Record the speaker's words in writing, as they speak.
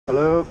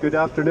Hello, good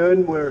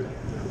afternoon. We're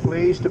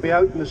pleased to be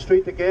out in the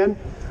street again.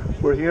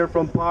 We're here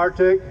from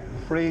Partick,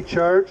 Free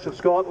Church of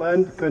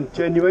Scotland,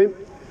 continuing.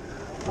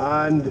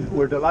 And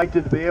we're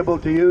delighted to be able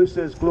to use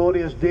this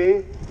glorious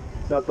day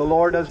that the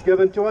Lord has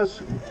given to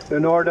us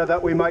in order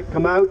that we might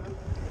come out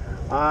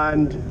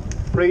and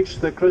preach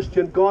the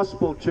Christian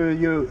gospel to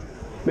you,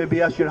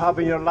 maybe as you're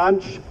having your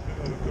lunch,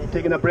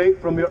 taking a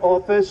break from your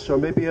office, or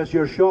maybe as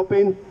you're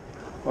shopping,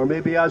 or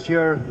maybe as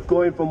you're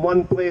going from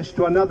one place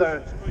to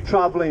another,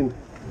 traveling.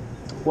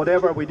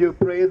 Whatever, we do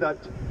pray that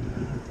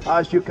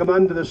as you come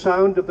under the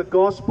sound of the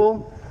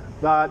gospel,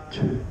 that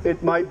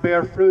it might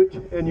bear fruit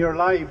in your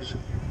lives,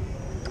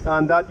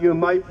 and that you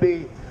might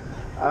be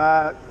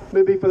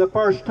maybe for the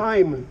first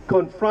time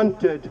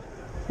confronted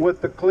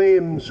with the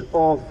claims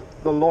of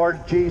the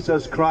Lord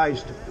Jesus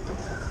Christ.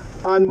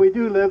 And we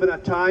do live in a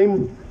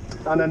time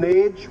and an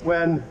age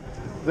when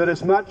there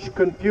is much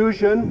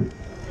confusion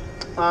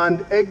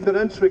and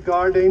ignorance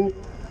regarding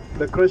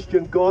the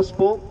Christian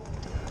gospel,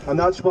 and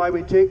that's why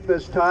we take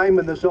this time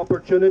and this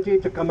opportunity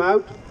to come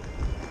out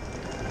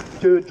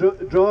to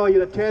draw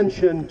your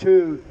attention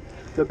to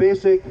the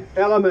basic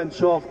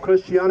elements of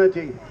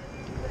Christianity.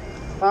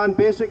 And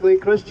basically,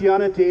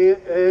 Christianity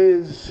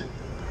is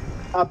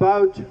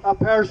about a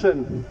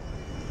person.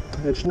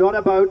 It's not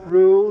about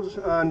rules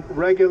and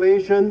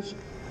regulations.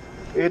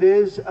 It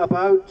is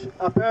about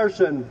a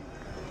person,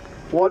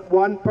 what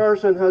one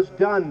person has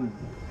done.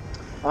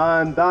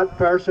 And that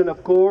person,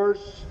 of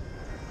course,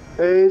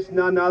 is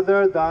none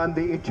other than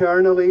the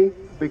eternally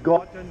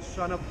begotten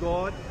Son of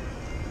God,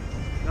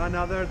 none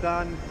other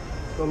than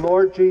the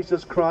Lord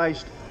Jesus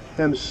Christ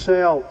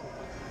himself.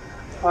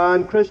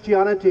 And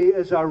Christianity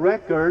is a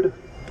record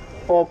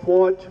of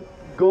what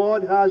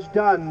God has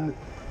done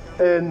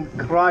in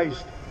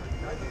Christ.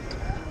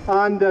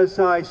 And as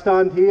I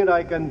stand here,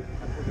 I can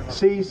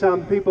see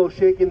some people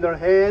shaking their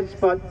heads,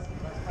 but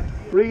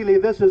really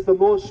this is the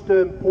most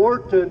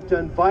important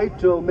and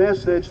vital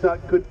message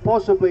that could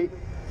possibly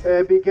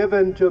be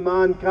given to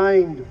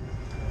mankind,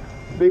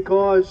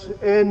 because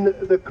in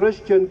the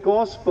Christian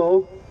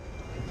gospel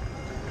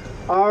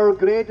our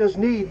greatest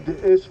need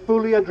is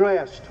fully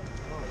addressed.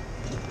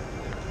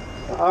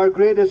 Our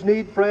greatest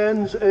need,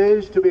 friends,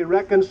 is to be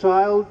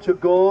reconciled to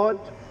God.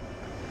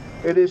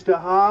 It is to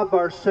have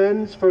our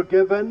sins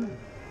forgiven.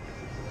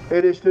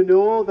 It is to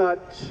know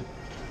that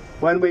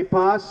when we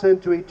pass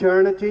into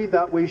eternity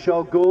that we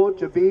shall go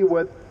to be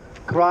with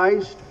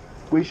Christ.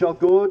 We shall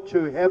go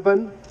to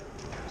heaven.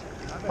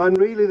 And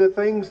really the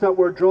things that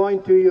we're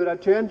drawing to your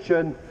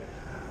attention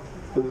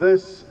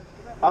this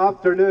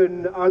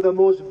afternoon are the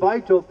most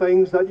vital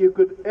things that you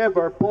could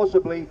ever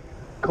possibly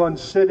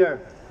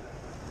consider.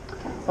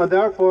 And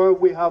therefore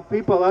we have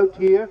people out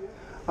here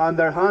and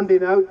they're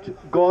handing out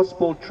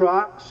gospel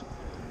tracts.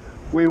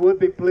 We would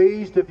be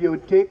pleased if you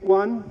would take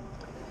one.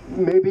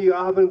 Maybe you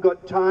haven't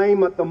got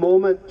time at the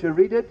moment to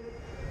read it,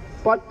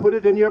 but put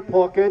it in your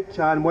pocket,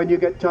 and when you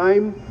get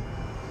time,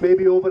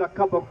 maybe over a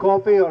cup of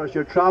coffee or as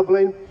you're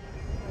traveling,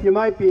 you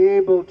might be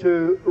able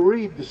to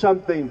read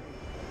something.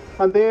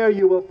 And there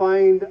you will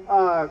find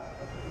a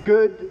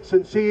good,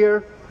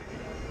 sincere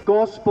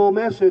gospel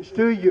message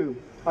to you,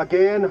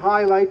 again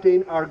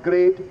highlighting our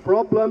great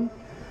problem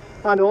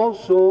and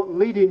also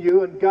leading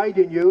you and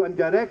guiding you and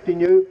directing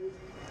you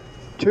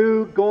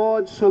to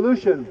God's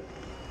solution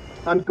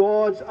and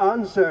God's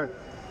answer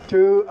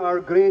to our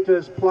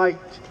greatest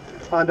plight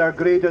and our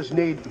greatest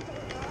need.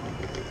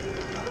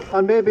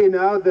 And maybe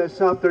now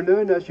this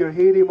afternoon, as you're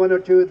hearing one or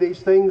two of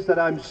these things that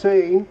I'm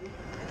saying,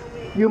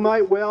 you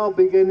might well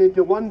begin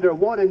to wonder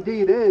what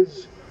indeed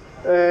is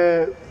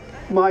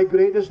my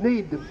greatest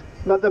need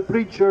that the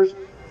preacher's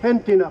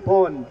hinting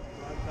upon.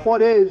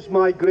 What is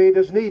my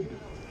greatest need?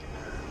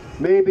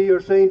 Maybe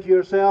you're saying to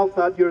yourself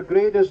that your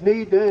greatest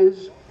need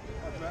is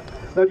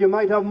that you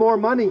might have more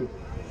money,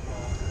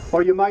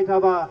 or you might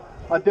have a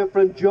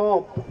different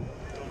job,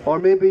 or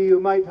maybe you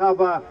might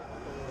have a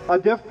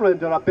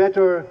different or a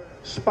better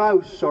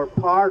spouse or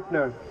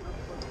partner,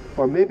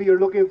 or maybe you're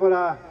looking for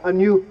a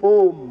new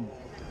home.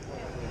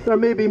 There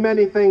may be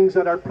many things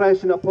that are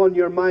pressing upon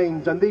your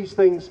minds, and these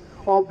things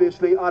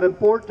obviously are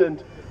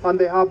important and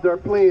they have their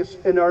place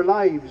in our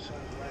lives.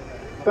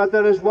 But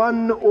there is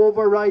one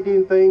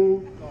overriding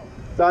thing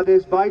that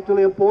is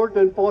vitally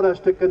important for us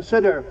to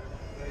consider,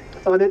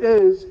 and it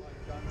is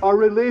our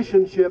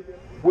relationship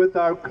with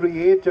our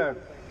Creator.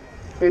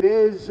 It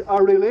is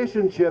our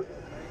relationship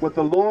with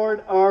the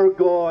Lord our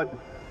God,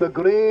 the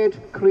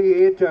great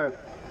Creator,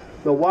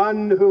 the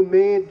one who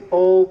made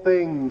all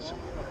things.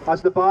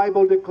 As the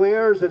Bible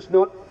declares, it's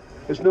not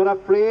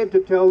afraid to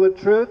tell the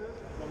truth,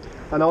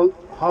 and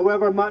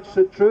however much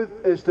the truth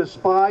is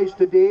despised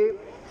today,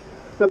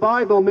 the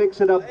Bible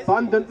makes it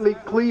abundantly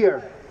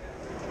clear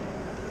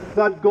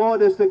that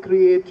God is the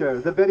Creator.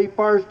 The very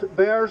first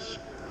verse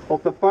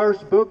of the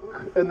first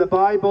book in the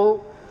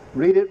Bible,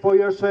 read it for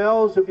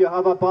yourselves if you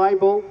have a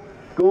Bible.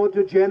 Go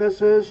to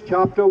Genesis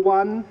chapter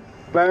 1,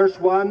 verse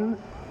 1,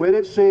 where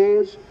it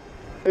says,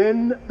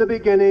 "In the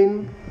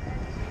beginning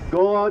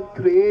God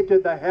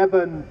created the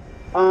heaven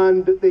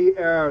and the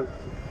earth."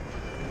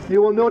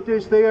 You will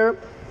notice there,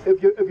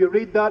 if you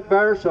read that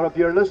verse, or if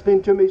you're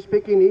listening to me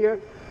speaking here,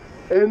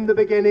 in the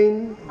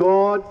beginning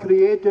God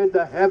created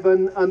the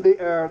heaven and the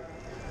earth.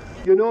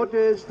 You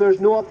notice there's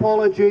no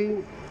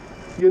apology.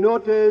 You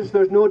notice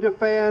there's no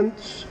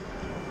defense.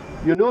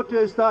 You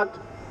notice that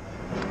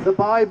the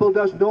Bible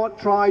does not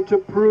try to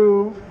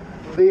prove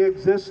the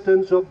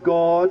existence of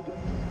God.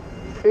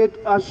 It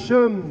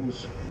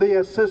assumes the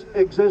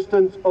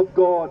existence of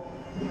God.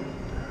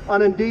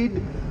 And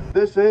indeed,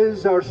 this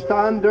is our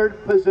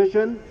standard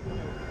position.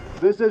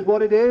 This is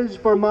what it is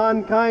for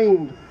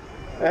mankind.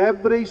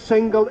 Every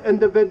single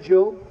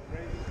individual,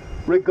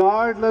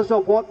 regardless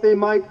of what they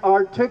might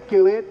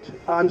articulate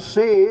and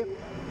say,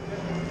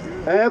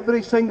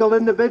 every single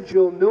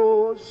individual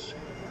knows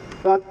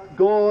that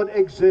God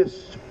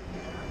exists.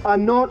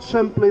 And not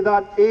simply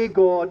that a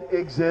God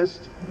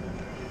exists,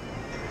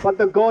 but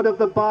the God of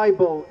the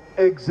Bible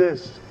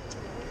exists.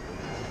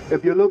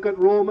 If you look at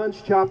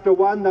Romans chapter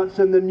 1, that's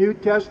in the New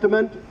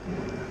Testament,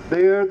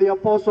 there the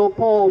Apostle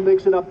Paul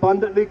makes it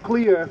abundantly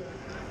clear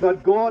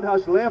that God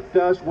has left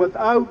us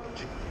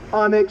without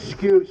an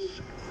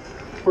excuse.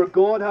 For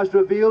God has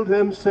revealed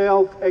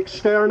himself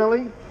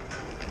externally,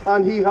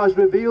 and he has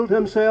revealed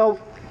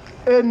himself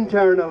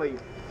internally.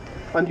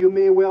 And you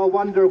may well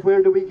wonder,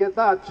 where do we get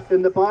that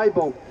in the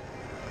Bible?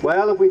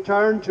 Well, if we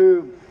turn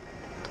to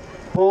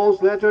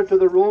Paul's letter to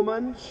the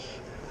Romans,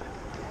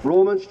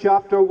 Romans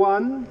chapter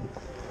 1,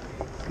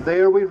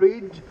 there we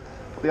read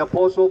the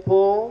Apostle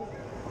Paul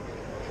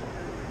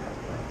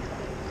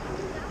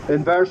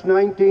in verse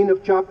 19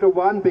 of chapter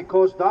 1,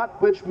 because that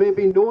which may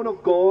be known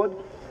of God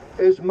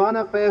is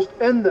manifest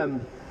in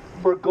them,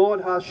 for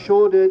God has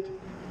showed it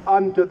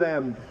unto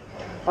them.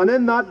 And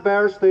in that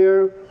verse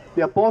there,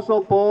 the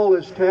Apostle Paul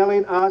is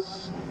telling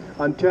us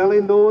and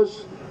telling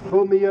those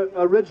whom he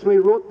originally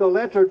wrote the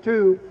letter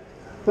to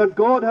that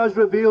God has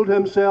revealed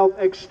himself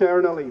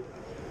externally.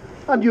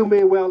 And you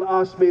may well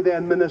ask me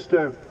then,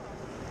 minister,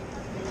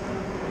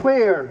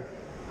 where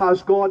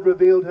has God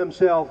revealed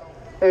himself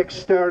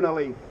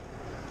externally?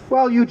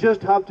 Well, you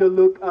just have to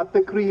look at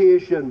the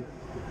creation.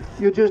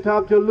 You just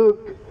have to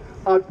look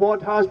at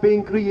what has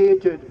been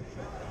created.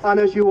 And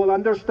as you will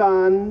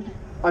understand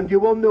and you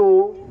will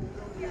know,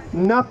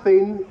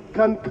 nothing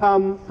can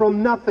come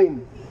from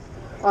nothing.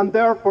 And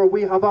therefore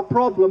we have a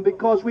problem,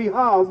 because we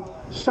have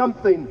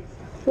something.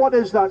 What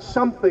is that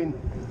something?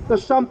 The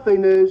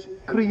something is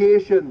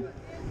creation.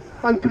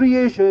 And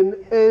creation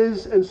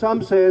is, in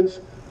some sense,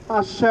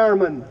 a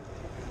sermon.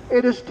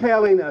 It is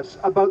telling us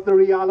about the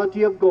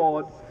reality of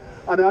God.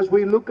 And as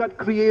we look at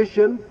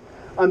creation,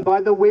 and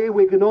by the way,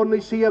 we can only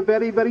see a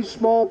very, very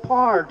small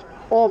part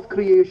of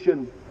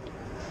creation.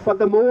 But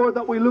the more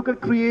that we look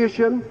at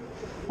creation,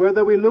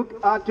 whether we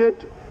look at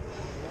it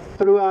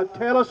through a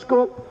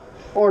telescope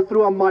or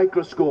through a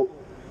microscope,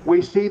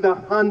 we see the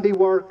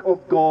handiwork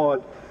of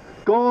God.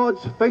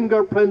 God's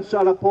fingerprints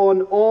are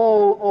upon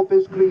all of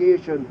his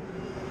creation.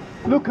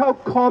 Look how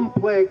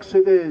complex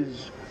it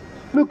is.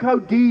 Look how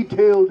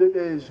detailed it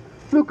is.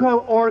 Look how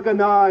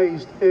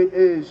organized it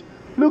is.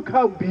 Look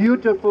how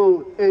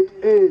beautiful it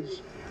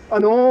is.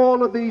 And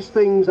all of these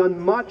things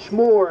and much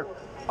more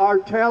are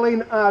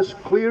telling us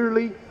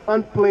clearly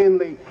and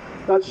plainly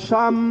that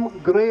some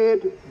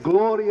great,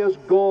 glorious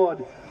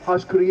God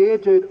has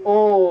created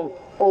all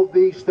of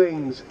these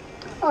things.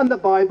 And the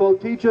Bible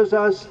teaches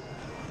us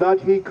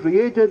that he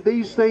created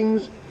these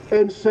things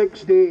in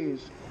 6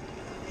 days.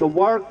 The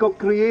work of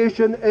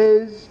creation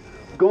is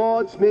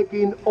God's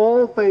making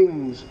all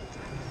things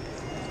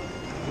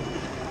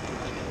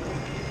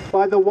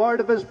by the word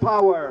of his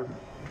power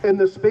in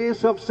the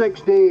space of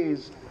 6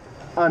 days,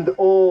 and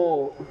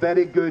all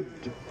very good.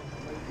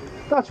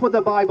 That's what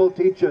the Bible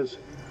teaches.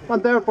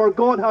 And therefore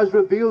God has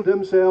revealed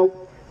himself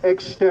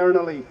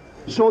externally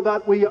so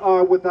that we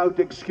are without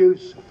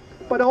excuse.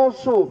 But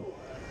also,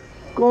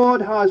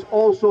 God has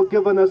also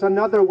given us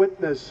another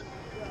witness.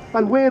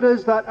 And where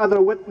is that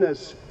other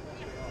witness?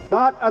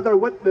 That other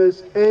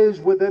witness is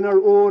within our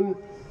own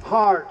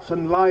hearts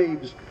and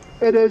lives.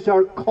 It is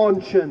our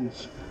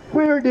conscience.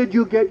 Where did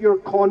you get your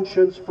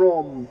conscience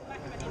from?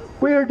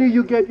 Where do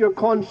you get your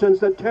conscience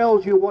that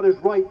tells you what is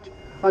right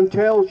and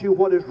tells you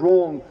what is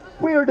wrong?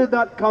 Where did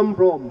that come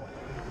from?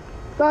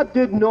 That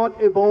did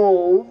not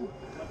evolve,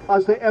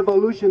 as the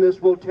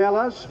evolutionists will tell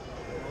us.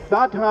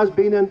 That has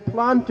been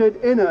implanted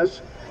in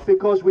us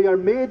because we are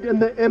made in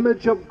the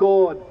image of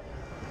God.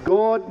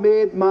 God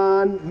made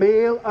man,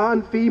 male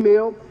and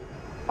female,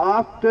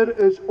 after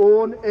his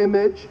own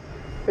image,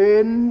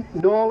 in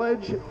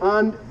knowledge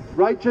and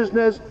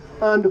righteousness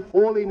and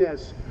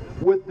holiness,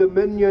 with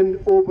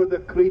dominion over the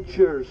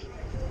creatures.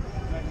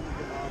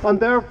 And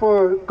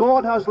therefore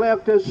God has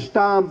left his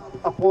stamp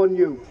upon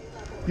you.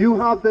 You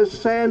have this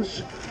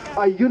sense,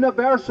 a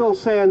universal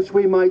sense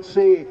we might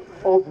say,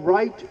 of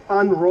right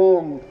and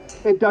wrong.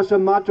 It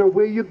doesn't matter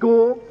where you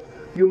go.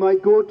 You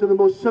might go to the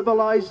most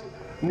civilized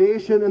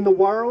nation in the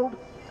world,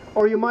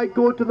 or you might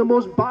go to the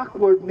most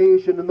backward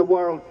nation in the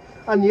world,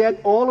 and yet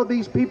all of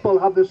these people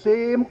have the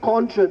same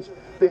conscience.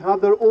 They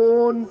have their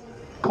own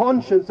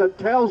conscience that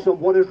tells them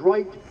what is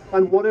right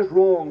And what is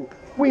wrong?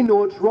 We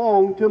know it's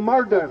wrong to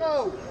murder.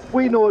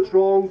 We know it's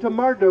wrong to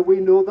murder. We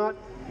know that.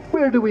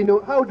 Where do we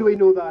know? How do we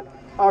know that?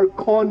 Our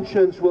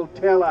conscience will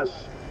tell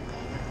us.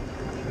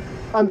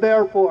 And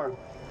therefore,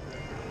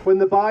 when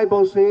the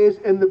Bible says,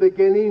 in the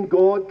beginning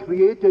God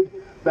created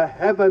the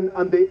heaven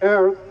and the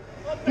earth,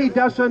 he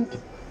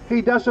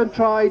doesn't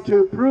try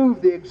to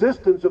prove the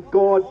existence of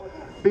God,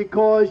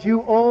 because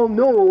you all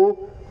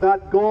know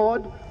that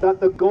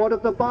the God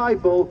of the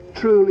Bible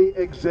truly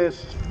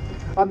exists.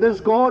 And this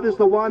God is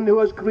the one who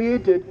has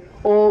created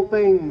all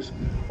things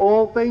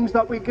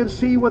that we can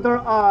see with our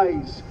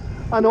eyes,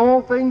 and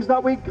all things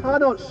that we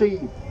cannot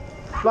see,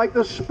 like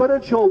the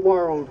spiritual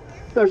world.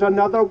 There's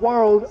another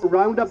world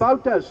round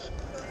about us.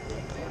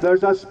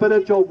 There's a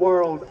spiritual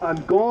world,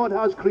 and God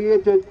has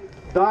created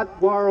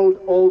that world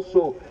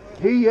also.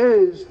 He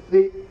is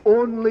the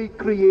only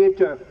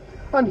creator,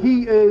 and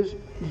he is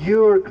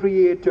your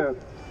creator.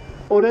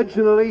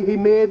 Originally, he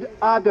made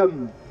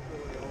Adam.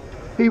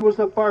 He was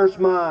the first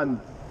man.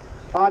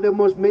 Adam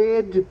was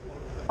made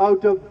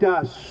out of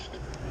dust.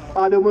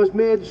 Adam was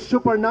made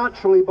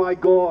supernaturally by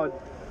God.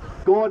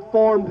 God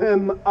formed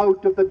him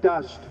out of the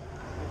dust.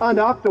 And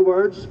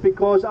afterwards,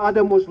 because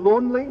Adam was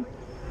lonely,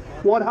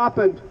 what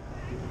happened?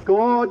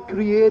 God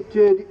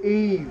created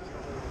Eve.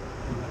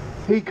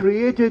 He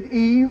created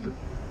Eve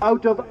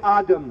out of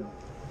Adam.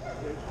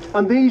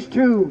 And these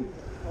two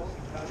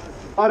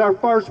are our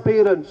first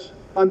parents.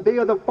 And they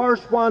are the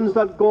first ones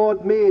that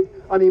God made.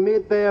 And he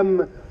made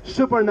them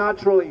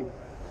supernaturally.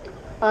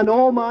 And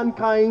all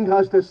mankind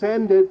has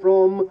descended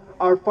from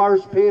our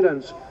first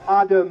parents,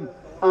 Adam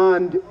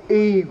and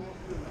Eve.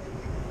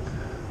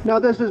 Now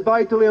this is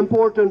vitally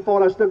important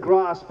for us to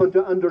grasp and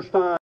to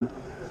understand,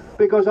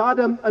 because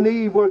Adam and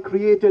Eve were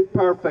created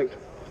perfect.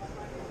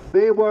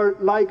 They were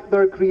like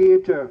their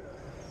Creator.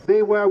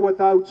 They were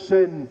without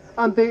sin,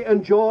 and they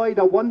enjoyed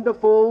a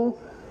wonderful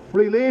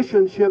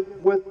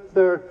relationship with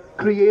their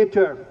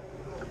Creator.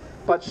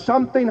 But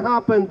something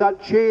happened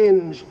that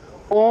changed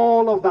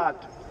all of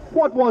that.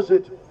 What was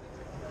it?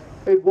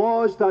 It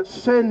was that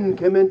sin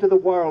came into the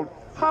world.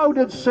 How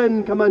did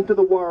sin come into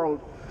the world?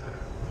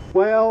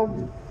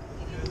 Well,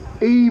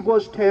 Eve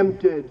was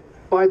tempted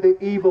by the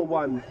evil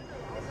one.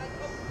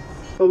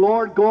 The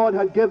Lord God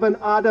had given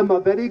Adam a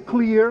very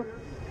clear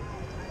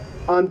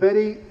and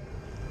very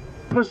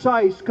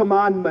precise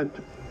commandment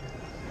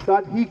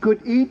that he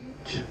could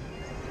eat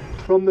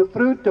from the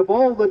fruit of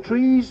all the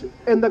trees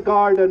in the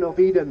Garden of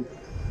Eden.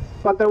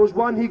 But there was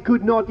one he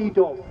could not eat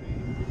of.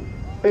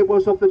 It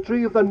was of the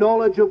tree of the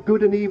knowledge of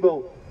good and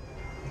evil.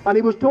 And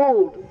he was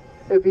told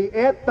if he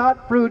ate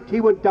that fruit, he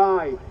would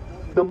die.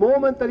 The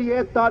moment that he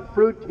ate that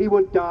fruit, he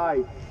would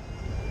die.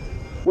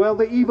 Well,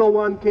 the evil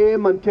one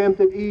came and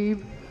tempted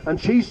Eve, and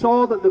she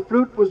saw that the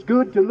fruit was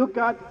good to look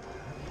at,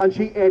 and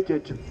she ate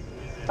it.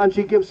 And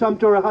she gave some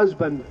to her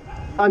husband,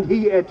 and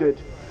he ate it.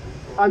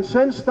 And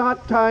since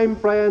that time,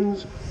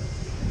 friends,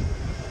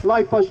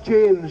 life has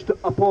changed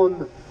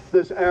upon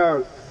this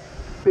earth,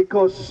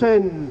 because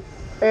sin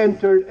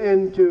entered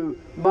into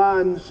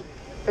man's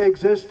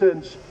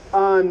existence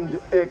and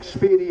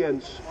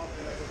experience.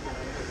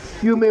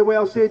 You may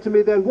well say to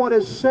me then, what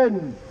is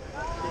sin?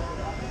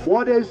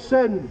 What is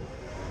sin?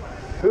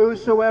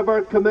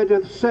 Whosoever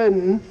committeth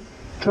sin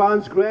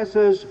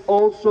transgresses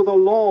also the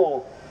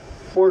law,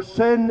 for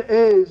sin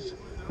is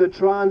the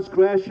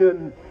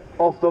transgression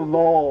of the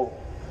law.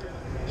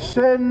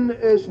 Sin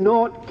is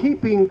not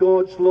keeping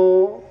God's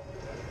law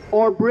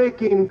or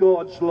breaking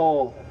God's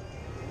law.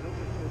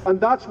 And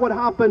that's what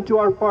happened to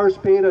our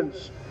first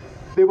parents.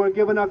 They were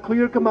given a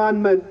clear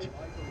commandment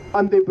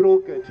and they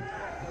broke it.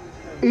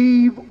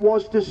 Eve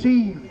was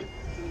deceived.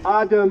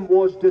 Adam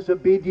was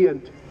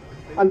disobedient.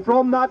 And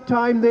from that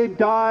time they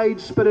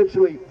died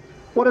spiritually.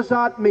 What does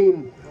that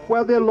mean?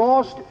 Well, they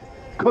lost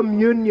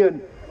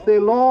communion. They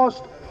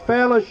lost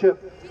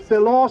fellowship. They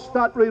lost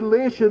that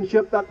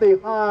relationship that they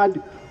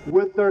had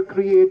with their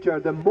Creator.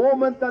 The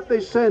moment that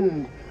they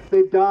sinned,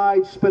 they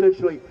died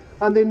spiritually.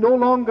 And they no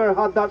longer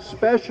had that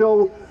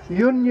special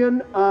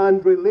union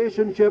and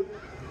relationship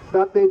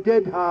that they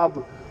did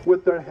have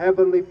with their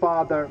Heavenly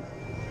Father.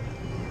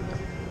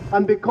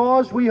 And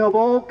because we have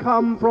all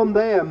come from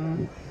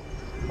them,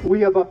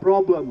 we have a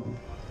problem.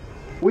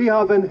 We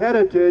have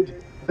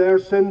inherited their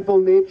sinful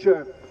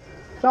nature.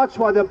 That's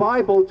why the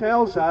Bible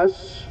tells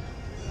us,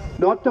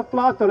 not to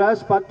flatter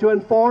us, but to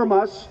inform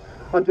us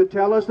and to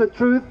tell us the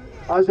truth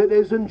as it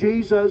is in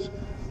Jesus,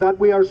 that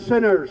we are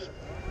sinners.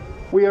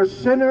 We are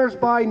sinners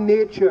by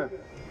nature.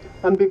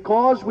 And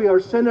because we are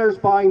sinners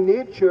by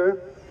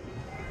nature,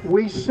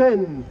 we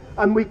sin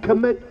and we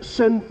commit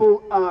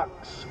sinful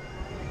acts.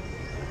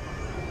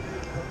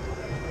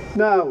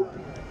 Now,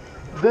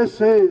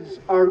 this is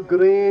our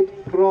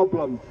great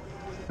problem.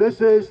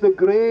 This is the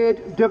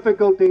great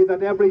difficulty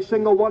that every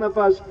single one of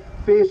us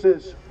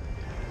faces.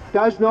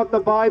 Does not the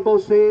Bible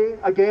say,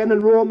 again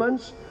in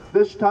Romans,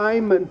 this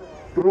time in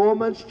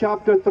Romans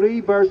chapter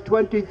 3, verse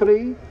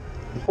 23,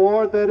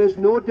 for there is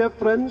no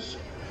difference,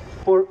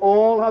 for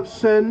all have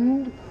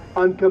sinned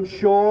and come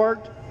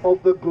short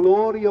of the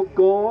glory of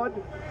God.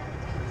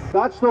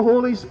 That's the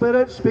Holy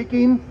Spirit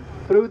speaking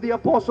through the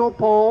Apostle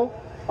Paul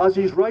as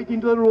he's writing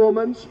to the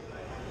Romans.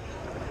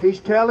 He's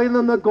telling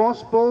them the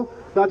gospel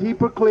that he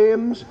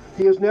proclaims.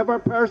 He has never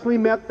personally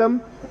met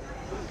them,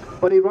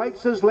 but he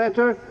writes his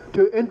letter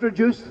to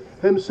introduce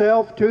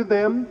himself to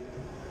them,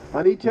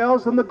 and he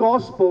tells them the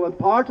gospel, and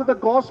part of the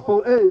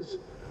gospel is,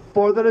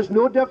 for there is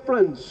no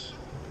difference,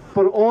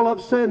 for all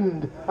have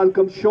sinned and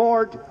come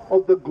short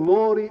of the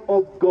glory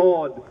of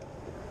God.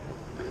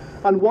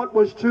 And what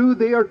was true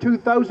there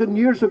 2,000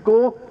 years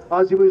ago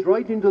as he was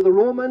writing to the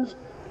Romans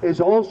is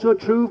also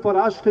true for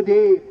us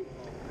today.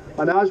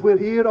 And as we're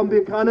here on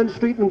Buchanan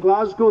Street in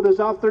Glasgow this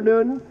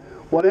afternoon,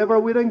 whatever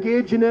we're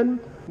engaging in,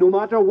 no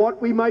matter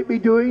what we might be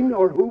doing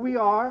or who we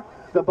are,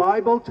 the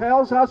Bible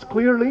tells us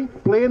clearly,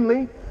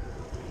 plainly,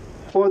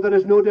 for there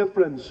is no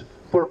difference,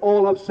 for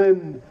all have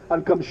sinned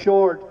and come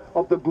short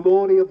of the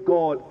glory of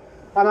God.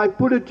 And I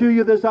put it to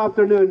you this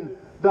afternoon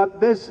that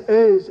this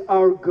is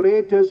our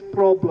greatest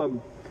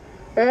problem.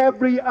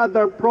 Every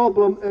other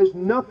problem is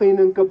nothing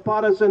in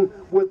comparison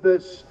with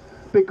this,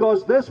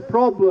 because this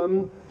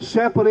problem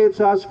separates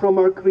us from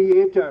our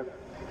Creator.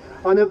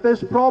 And if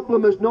this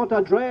problem is not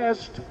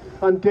addressed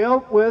and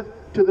dealt with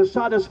to the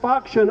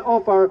satisfaction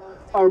of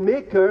our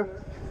Maker,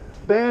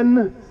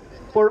 then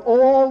for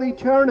all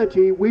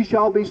eternity we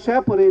shall be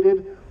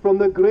separated from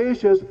the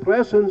gracious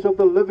presence of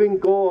the living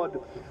God.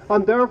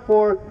 And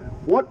therefore,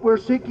 what we're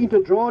seeking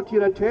to draw to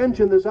your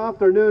attention this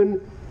afternoon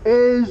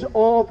is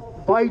of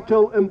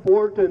vital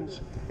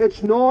importance.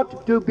 It's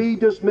not to be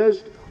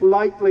dismissed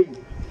lightly.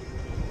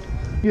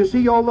 You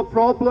see all the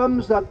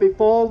problems that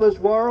befall this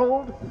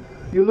world.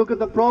 You look at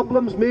the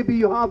problems maybe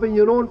you have in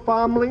your own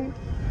family.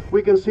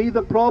 We can see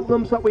the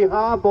problems that we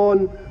have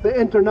on the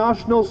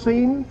international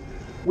scene.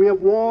 We have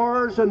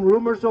wars and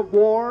rumors of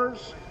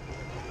wars.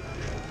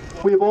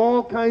 We have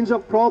all kinds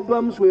of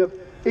problems. We have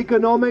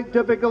economic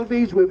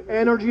difficulties. We have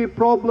energy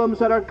problems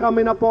that are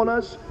coming upon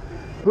us.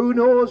 Who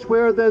knows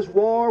where this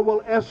war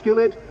will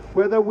escalate,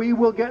 whether we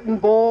will get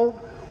involved,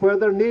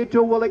 whether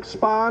NATO will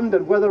expand,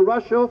 and whether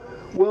Russia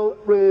will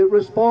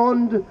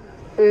respond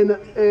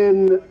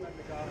in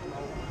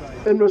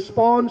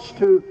response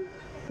to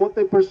what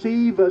they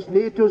perceive as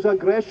NATO's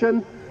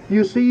aggression.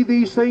 You see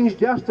these things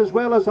just as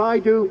well as I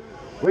do.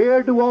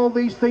 Where do all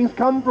these things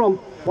come from?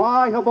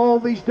 Why have all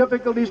these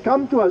difficulties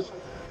come to us?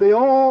 They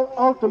all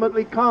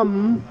ultimately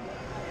come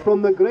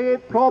from the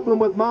great problem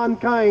with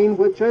mankind,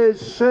 which is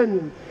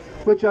sin,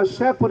 which has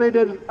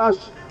separated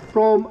us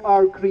from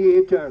our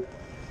Creator.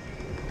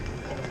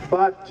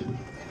 But,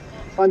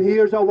 and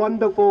here's a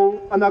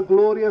wonderful and a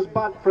glorious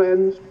but,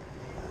 friends,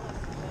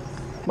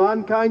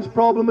 mankind's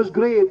problem is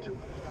great,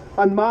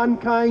 and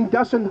mankind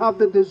doesn't have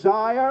the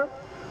desire,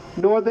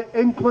 nor the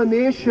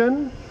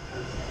inclination,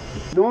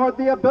 nor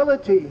the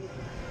ability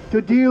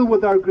to deal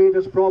with our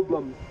greatest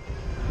problem.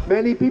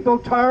 Many people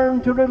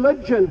turn to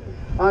religion,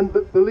 and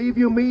believe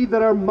you me,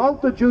 there are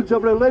multitudes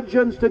of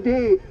religions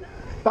today,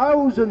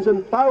 thousands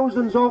and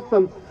thousands of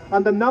them,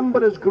 and the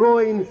number is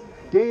growing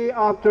day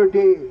after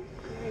day.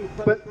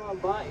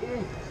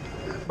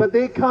 But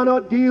they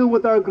cannot deal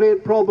with our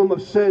great problem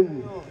of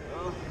sin.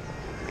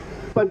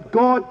 But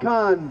God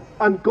can,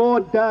 and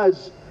God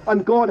does,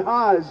 and God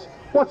has.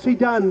 What's He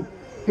done?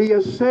 He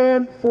has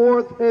sent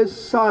forth His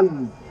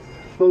Son,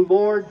 the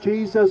Lord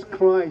Jesus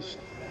Christ.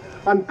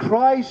 And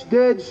Christ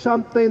did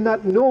something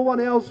that no one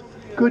else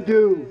could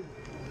do.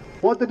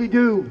 What did He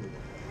do?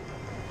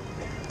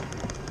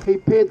 He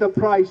paid the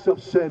price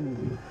of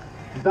sin.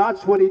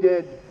 That's what He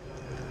did.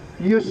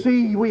 You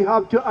see, we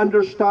have to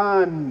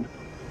understand,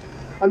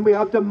 and we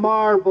have to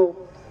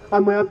marvel,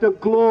 and we have to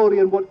glory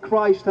in what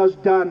Christ has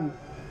done.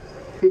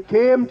 He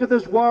came to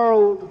this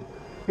world.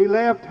 He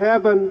left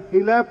heaven.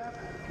 He left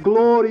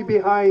glory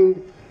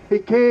behind. He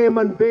came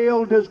and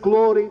veiled His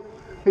glory.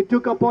 He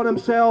took upon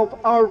Himself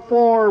our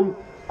form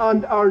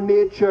and our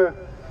nature.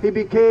 He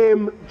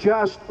became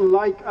just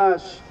like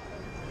us.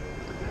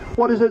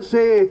 What does it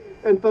say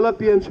in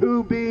Philippians?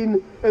 Who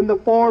being in the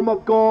form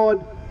of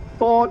God,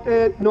 thought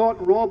it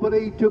not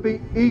robbery to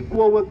be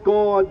equal with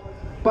God,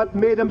 but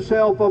made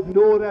Himself of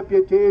no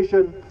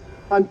reputation,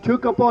 and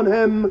took upon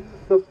Him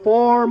the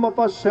form of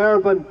a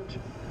servant,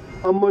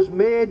 and was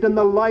made in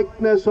the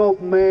likeness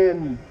of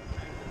men.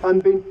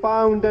 And being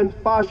found in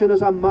fashion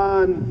as a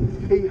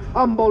man, He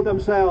humbled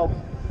Himself,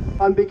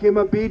 and became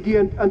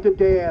obedient unto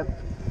death,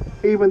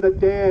 even the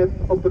death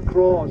of the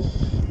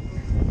cross.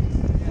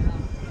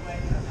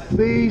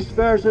 These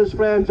verses,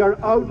 friends, are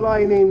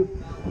outlining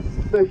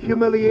the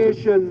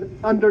humiliation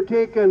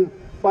undertaken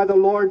by the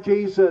Lord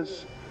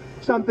Jesus,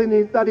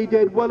 something that He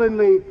did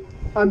willingly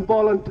and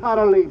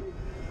voluntarily.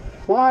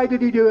 Why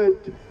did He do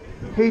it?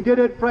 He did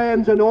it,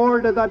 friends, in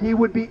order that He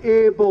would be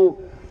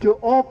able to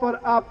offer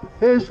up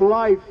His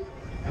life,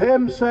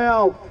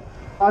 Himself,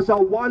 as a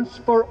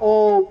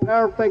once-for-all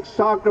perfect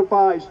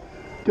sacrifice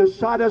to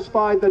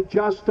satisfy the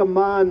just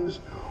demands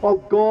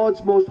of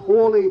God's most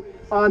holy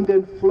and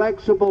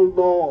inflexible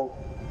law.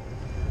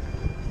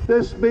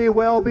 This may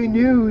well be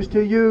news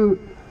to you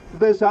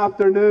this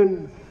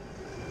afternoon,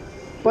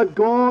 but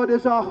God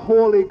is a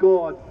holy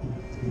God.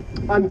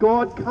 And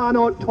God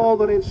cannot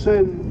tolerate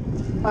sin,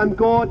 and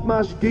God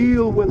must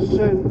deal with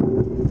sin.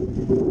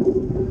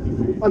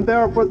 And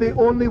therefore the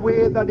only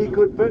way that he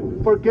could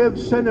forgive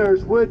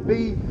sinners would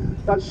be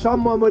that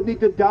someone would need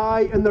to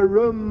die in their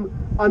room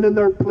and in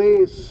their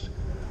place.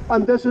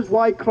 And this is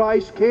why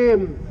Christ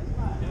came.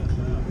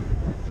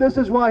 This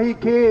is why he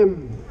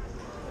came.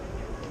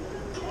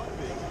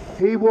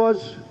 He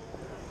was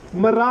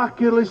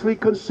miraculously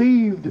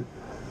conceived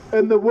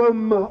in the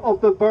womb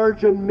of the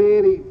Virgin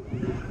Mary.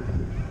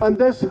 And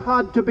this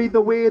had to be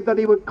the way that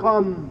he would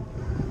come,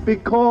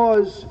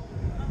 because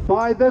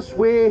by this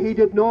way he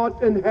did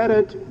not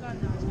inherit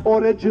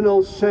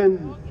original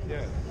sin.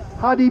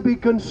 Had he been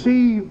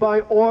conceived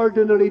by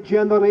ordinary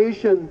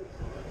generation,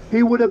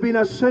 he would have been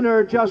a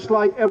sinner just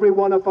like every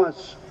one of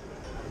us.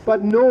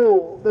 But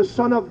no, the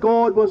Son of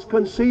God was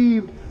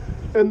conceived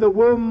in the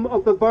womb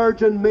of the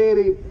Virgin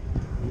Mary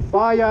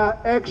by an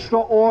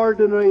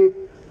extraordinary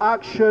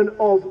action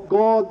of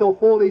God the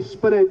Holy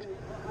Spirit,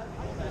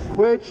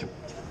 which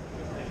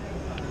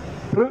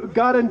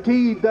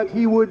guaranteed that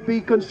he would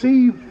be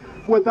conceived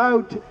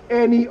without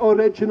any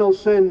original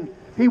sin.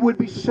 He would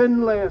be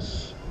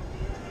sinless,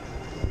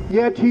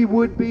 yet he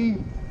would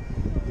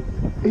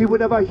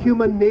have a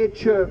human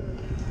nature,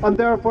 and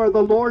therefore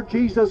the Lord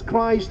Jesus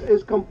Christ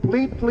is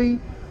completely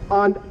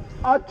and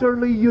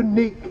utterly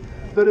unique.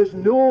 There is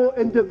no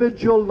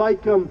individual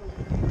like him.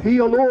 He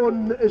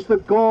alone is the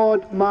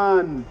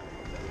God-man.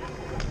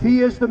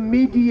 He is the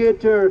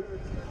mediator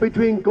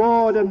between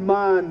God and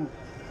man.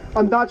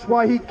 And that's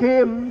why he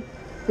came.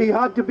 He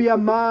had to be a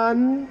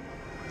man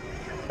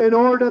in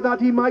order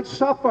that he might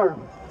suffer,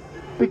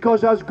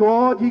 because as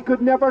God he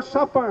could never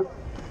suffer.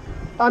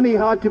 And he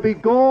had to be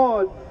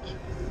God,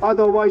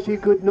 otherwise he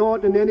could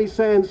not in any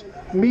sense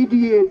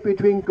mediate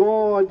between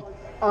God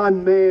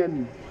and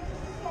men.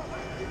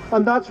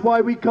 And that's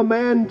why we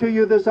commend to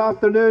you this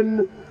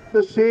afternoon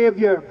the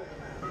Saviour,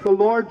 the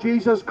Lord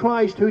Jesus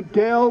Christ, who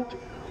dealt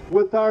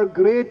with our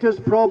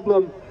greatest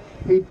problem.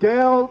 He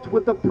dealt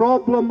with the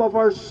problem of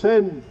our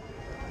sin.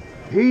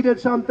 He did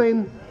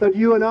something that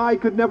you and I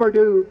could never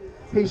do.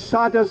 He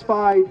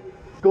satisfied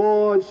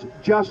God's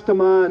just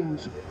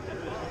demands.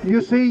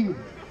 You see,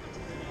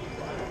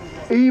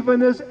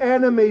 even his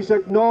enemies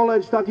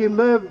acknowledged that he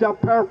lived a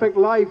perfect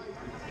life.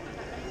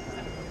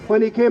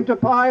 When he came to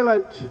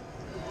Pilate,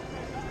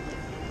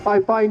 I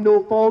find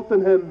no fault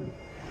in him.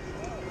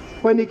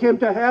 When he came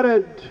to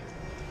Herod,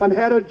 and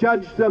Herod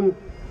judged him,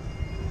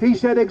 he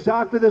said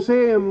exactly the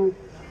same.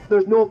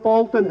 There's no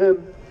fault in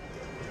him.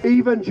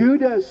 Even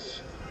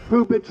Judas,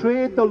 who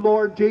betrayed the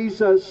Lord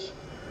Jesus,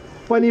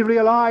 when he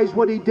realized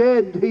what he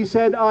did, he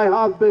said, I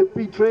have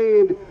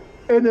betrayed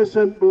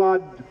innocent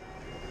blood.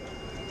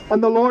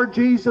 And the Lord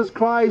Jesus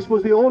Christ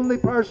was the only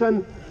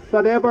person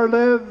that ever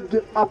lived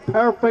a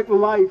perfect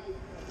life,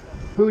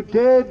 who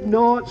did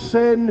not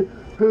sin,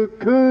 who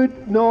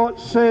could not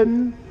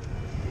sin,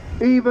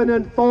 even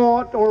in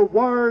thought or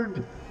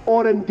word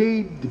or in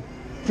deed.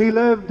 He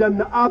lived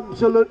an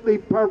absolutely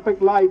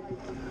perfect life,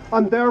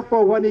 and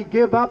therefore when he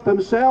gave up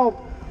himself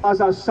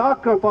as a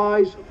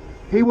sacrifice,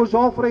 he was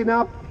offering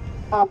up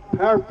a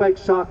perfect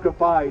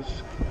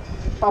sacrifice.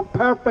 A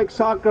perfect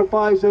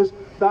sacrifice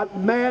that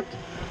met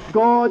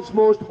God's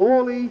most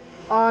holy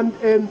and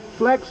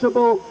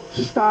inflexible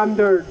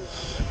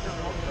standards.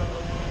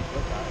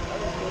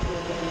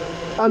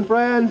 And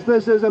friends,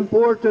 this is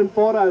important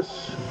for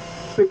us,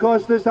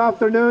 because this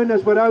afternoon,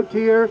 as we're out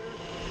here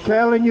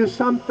telling you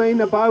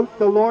something about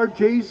the Lord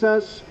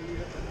Jesus,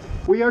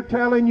 we are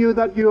telling you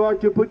that you are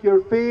to put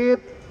your faith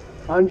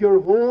and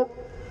your hope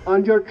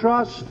and your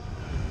trust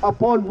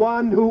upon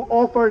one who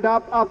offered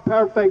up a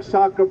perfect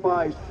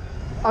sacrifice.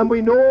 And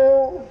we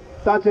know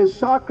that his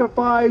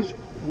sacrifice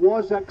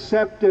was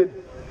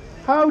accepted.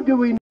 How do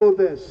we know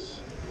this?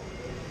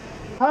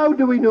 How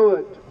do we know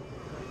it?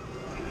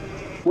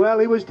 Well,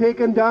 he was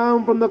taken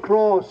down from the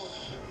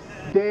cross,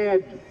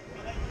 dead.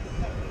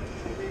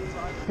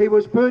 He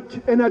was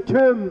put in a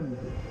tomb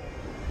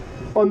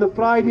on the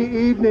Friday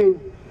evening.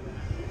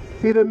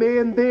 He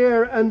remained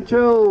there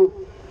until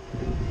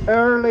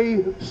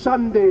early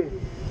Sunday,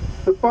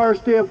 the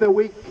first day of the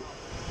week.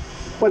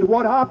 But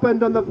what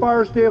happened on the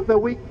first day of the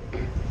week?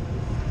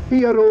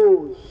 He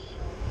arose.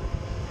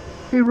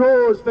 He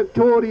rose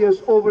victorious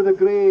over the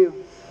grave.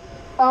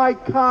 I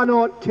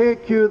cannot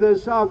take you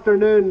this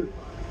afternoon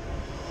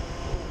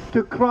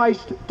to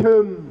Christ's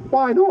tomb.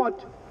 Why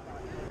not?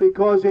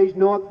 Because he's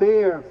not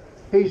there.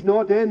 He's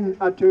not in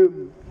a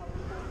tomb.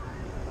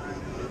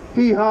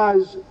 He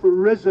has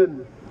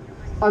risen.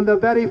 And the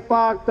very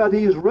fact that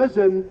he's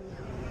risen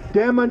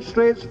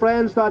demonstrates,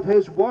 friends, that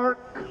his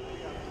work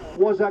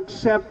was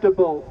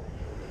acceptable.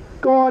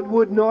 God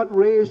would not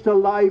raise to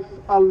life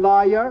a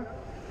liar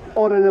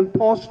or an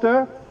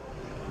impostor.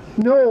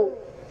 No.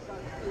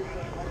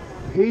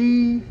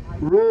 He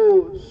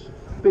rose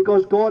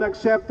because God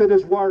accepted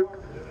his work.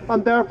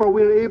 And therefore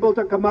we're able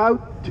to come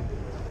out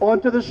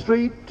onto the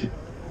street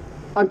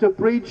and to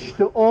preach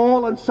to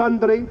all and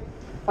sundry,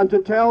 and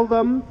to tell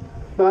them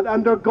that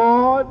under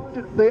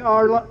God they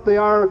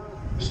are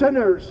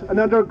sinners, and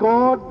under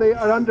God they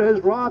are under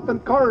his wrath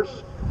and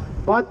curse.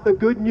 But the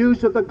good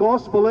news of the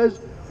gospel is,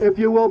 if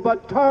you will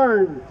but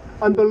turn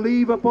and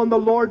believe upon the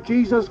Lord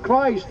Jesus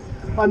Christ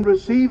and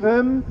receive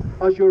him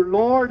as your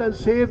Lord and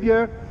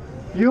Savior,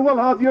 you will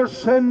have your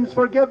sins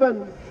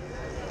forgiven.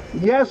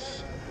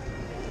 Yes,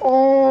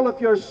 all of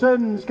your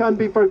sins can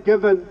be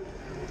forgiven.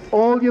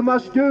 All you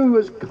must do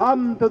is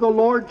come to the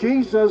Lord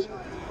Jesus.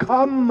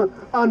 Come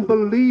and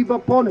believe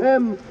upon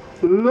him.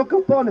 Look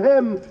upon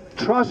him.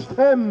 Trust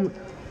him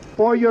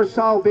for your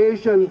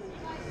salvation.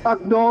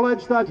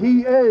 Acknowledge that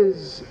he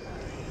is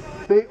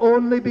the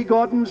only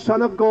begotten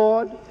Son of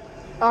God.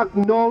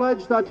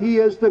 Acknowledge that he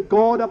is the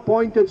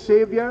God-appointed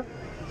Savior.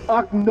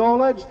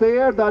 Acknowledge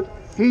there that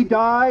he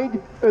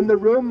died in the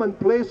room and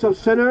place of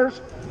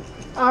sinners.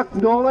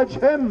 Acknowledge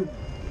him.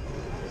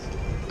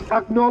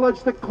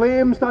 Acknowledge the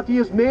claims that he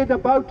has made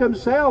about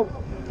himself,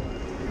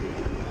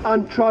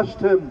 and trust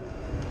him.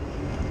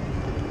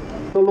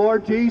 The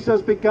Lord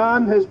Jesus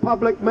began his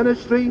public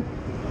ministry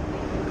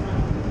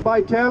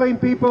by telling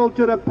people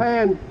to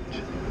repent,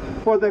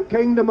 for the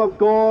kingdom of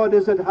God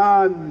is at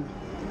hand.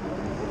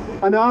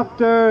 And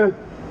after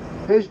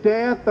his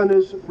death and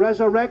his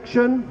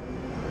resurrection,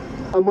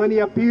 and when he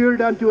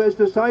appeared unto his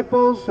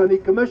disciples and he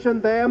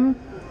commissioned them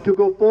to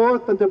go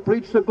forth and to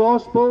preach the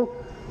gospel,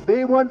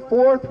 they went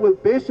forth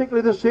with basically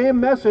the same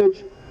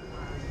message.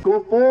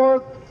 Go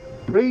forth,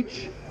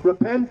 preach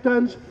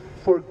repentance,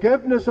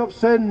 forgiveness of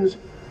sins.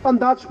 And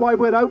that's why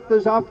we're out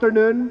this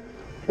afternoon.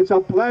 It's a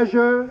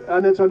pleasure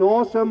and it's an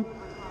awesome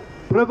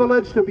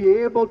privilege to be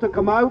able to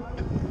come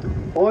out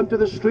onto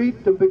the street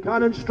in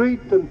Buchanan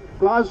Street in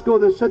Glasgow,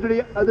 the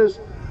city, this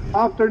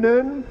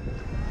afternoon,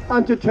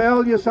 and to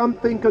tell you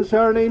something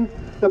concerning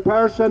the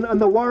person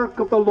and the work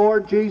of the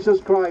Lord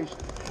Jesus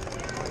Christ.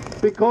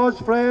 Because,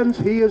 friends,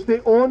 he is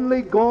the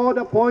only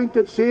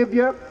God-appointed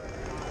Savior.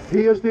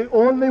 He is the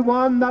only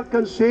one that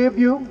can save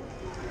you.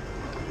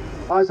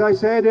 As I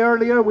said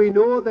earlier, we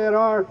know there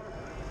are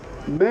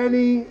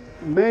many,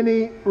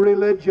 many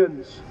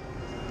religions,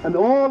 and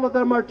all of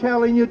them are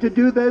telling you to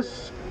do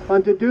this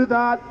and to do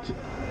that,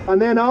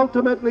 and then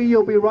ultimately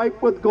you'll be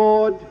right with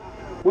God.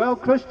 Well,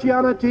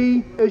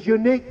 Christianity is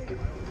unique,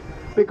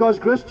 because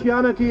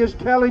Christianity is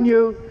telling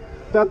you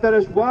that there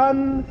is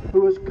one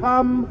who has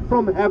come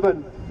from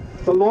heaven,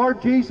 the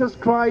Lord Jesus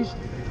Christ,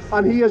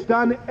 and he has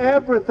done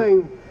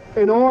everything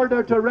in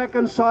order to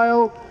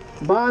reconcile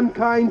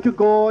mankind to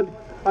God.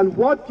 And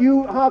what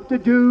you have to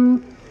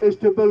do is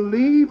to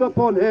believe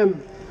upon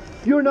him.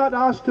 You're not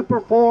asked to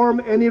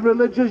perform any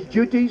religious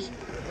duties.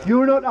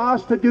 You're not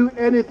asked to do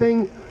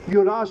anything.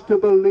 You're asked to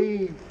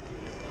believe.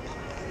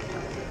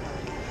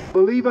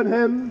 Believe in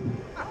him.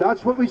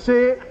 That's what we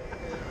say.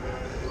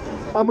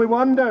 And we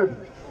wonder,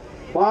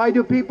 why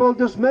do people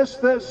dismiss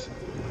this?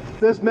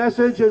 This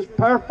message is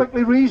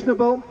perfectly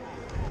reasonable.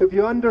 If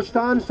you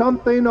understand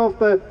something of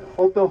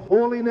the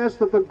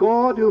holiness of the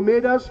God who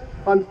made us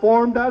and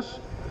formed us,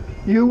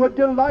 you would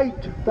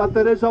delight that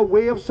there is a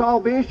way of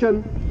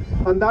salvation,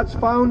 and that's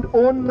found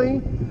only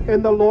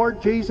in the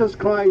Lord Jesus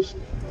Christ.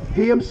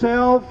 He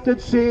himself did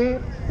say,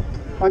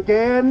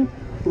 again,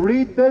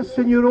 read this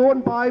in your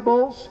own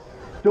Bibles.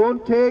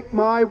 Don't take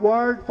my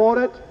word for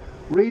it.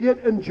 Read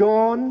it in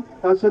John,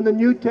 that's in the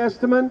New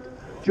Testament,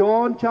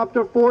 John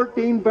chapter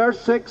 14 verse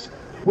 6,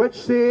 which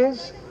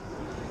says,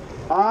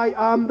 I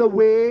am the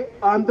way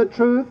and the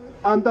truth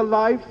and the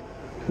life.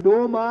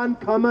 No man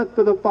cometh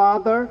to the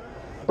Father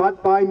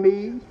but by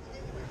me.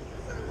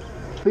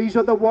 These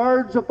are the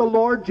words of the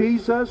Lord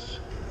Jesus.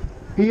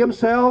 He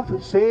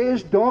himself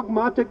says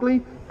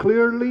dogmatically,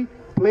 clearly,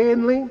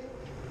 plainly,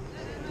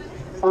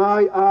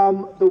 I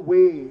am the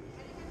way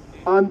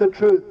and the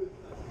truth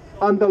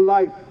and the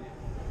life.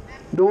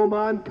 No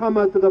man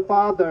cometh to the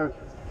Father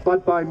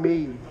but by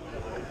me.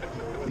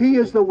 He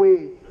is the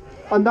way,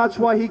 and that's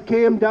why he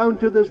came down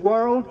to this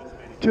world,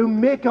 to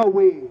make a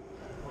way,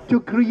 to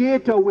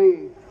create a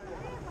way.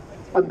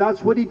 And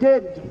that's what he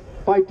did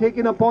by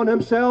taking upon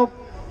himself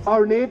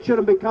our nature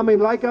and becoming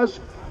like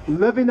us,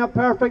 living a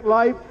perfect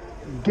life,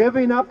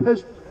 giving up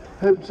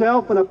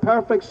himself in a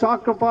perfect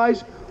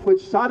sacrifice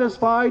which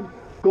satisfied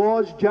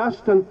God's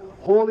just and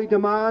holy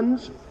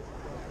demands.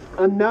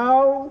 And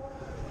now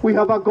we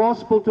have a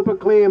gospel to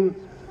proclaim.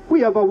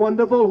 We have a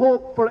wonderful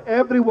hope for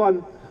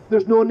everyone.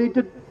 There's no need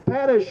to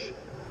perish.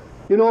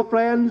 You know,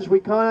 friends, we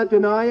cannot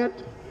deny it,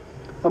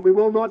 and we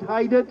will not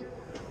hide it,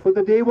 but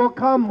the day will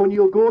come when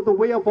you'll go the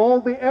way of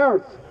all the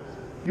earth.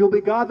 You'll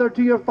be gathered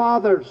to your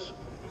fathers.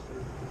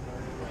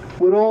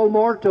 We're all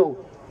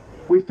mortal.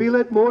 We feel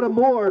it more and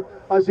more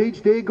as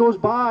each day goes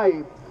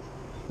by.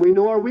 We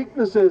know our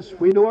weaknesses.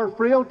 We know our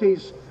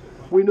frailties.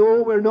 We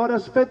know we're not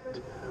as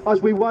fit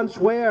as we once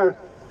were.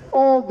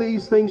 All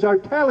these things are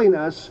telling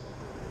us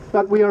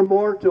that we are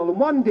mortal. And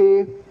one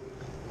day,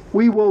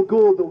 we will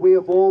go the way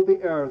of all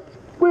the earth.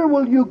 Where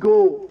will you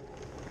go?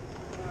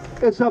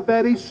 It's a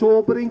very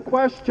sobering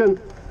question.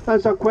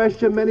 It's a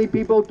question many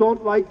people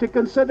don't like to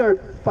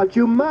consider, but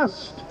you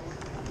must.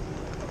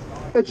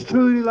 It's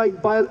truly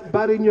like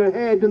burying your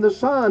head in the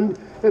sand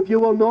if you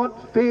will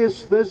not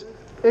face this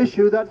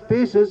issue that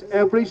faces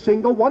every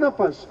single one of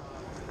us.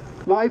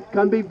 Life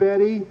can be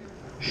very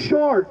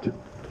short.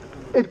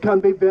 It can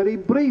be very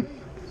brief.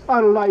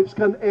 Our lives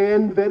can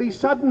end very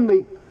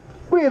suddenly.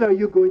 Where are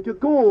you going to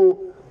go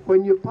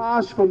when you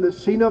pass from the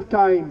scene of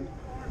time?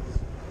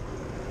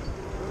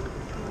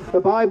 The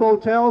Bible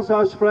tells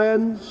us,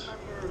 friends,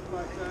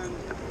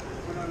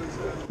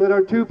 there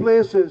are two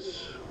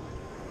places.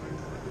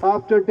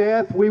 After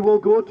death, we will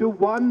go to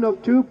one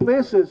of two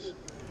places.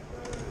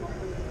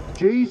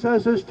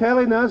 Jesus is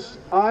telling us,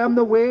 I am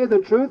the way, the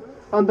truth,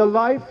 and the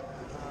life.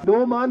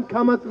 No man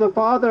cometh to the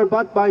Father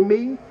but by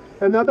me.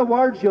 In other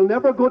words, you'll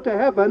never go to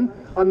heaven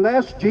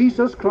unless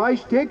Jesus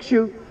Christ takes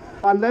you,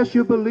 unless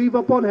you believe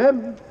upon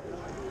him.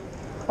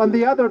 And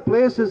the other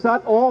place is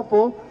that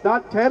awful,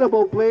 that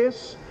terrible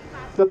place,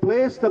 the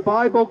place the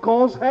Bible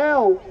calls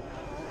hell.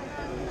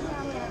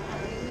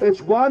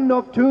 It's one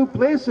of two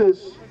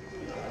places.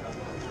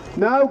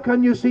 Now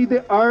can you see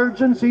the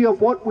urgency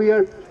of what we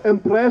are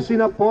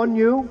impressing upon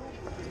you?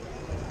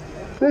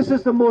 This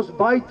is the most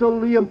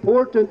vitally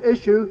important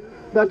issue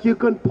that you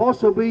can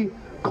possibly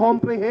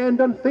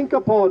comprehend and think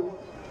upon.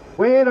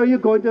 Where are you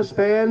going to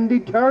spend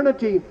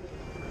eternity?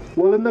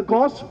 Well, in the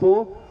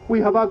gospel we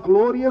have a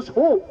glorious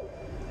hope.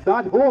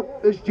 That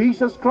hope is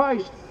Jesus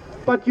Christ.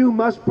 But you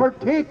must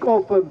partake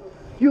of him.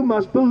 You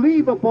must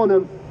believe upon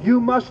him. You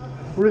must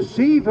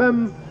receive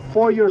him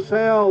for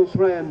yourselves,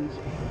 friends.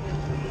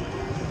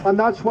 And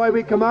that's why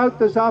we come out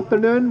this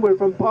afternoon. We're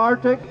from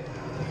Partick,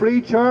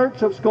 Free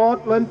Church of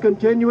Scotland,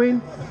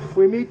 continuing.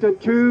 We meet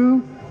at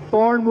 2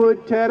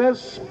 Thornwood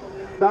Terrace.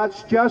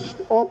 That's just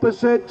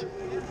opposite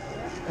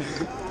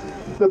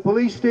the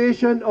police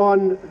station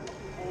on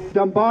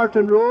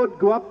Dumbarton Road.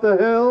 Go up the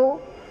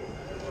hill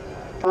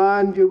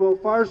and you will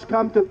first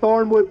come to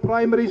Thornwood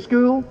Primary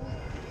School.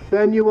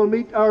 Then you will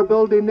meet our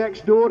building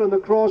next door on the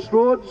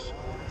crossroads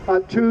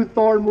at 2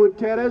 Thornwood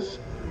Terrace.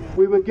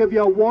 We would give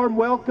you a warm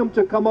welcome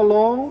to come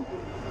along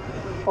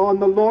on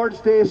the Lord's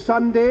Day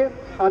Sunday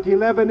at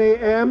 11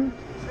 a.m.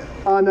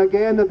 and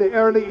again at the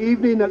early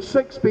evening at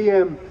 6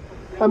 p.m.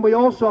 And we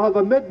also have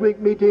a midweek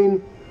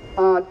meeting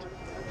at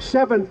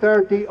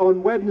 7:30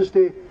 on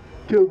Wednesday,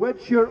 to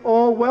which you're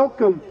all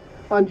welcome,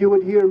 and you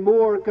would hear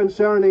more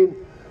concerning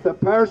the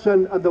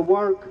person and the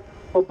work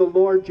of the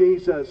Lord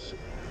Jesus.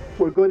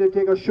 We're going to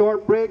take a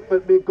short break,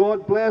 but may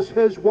God bless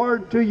his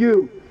word to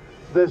you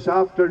this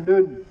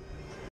afternoon.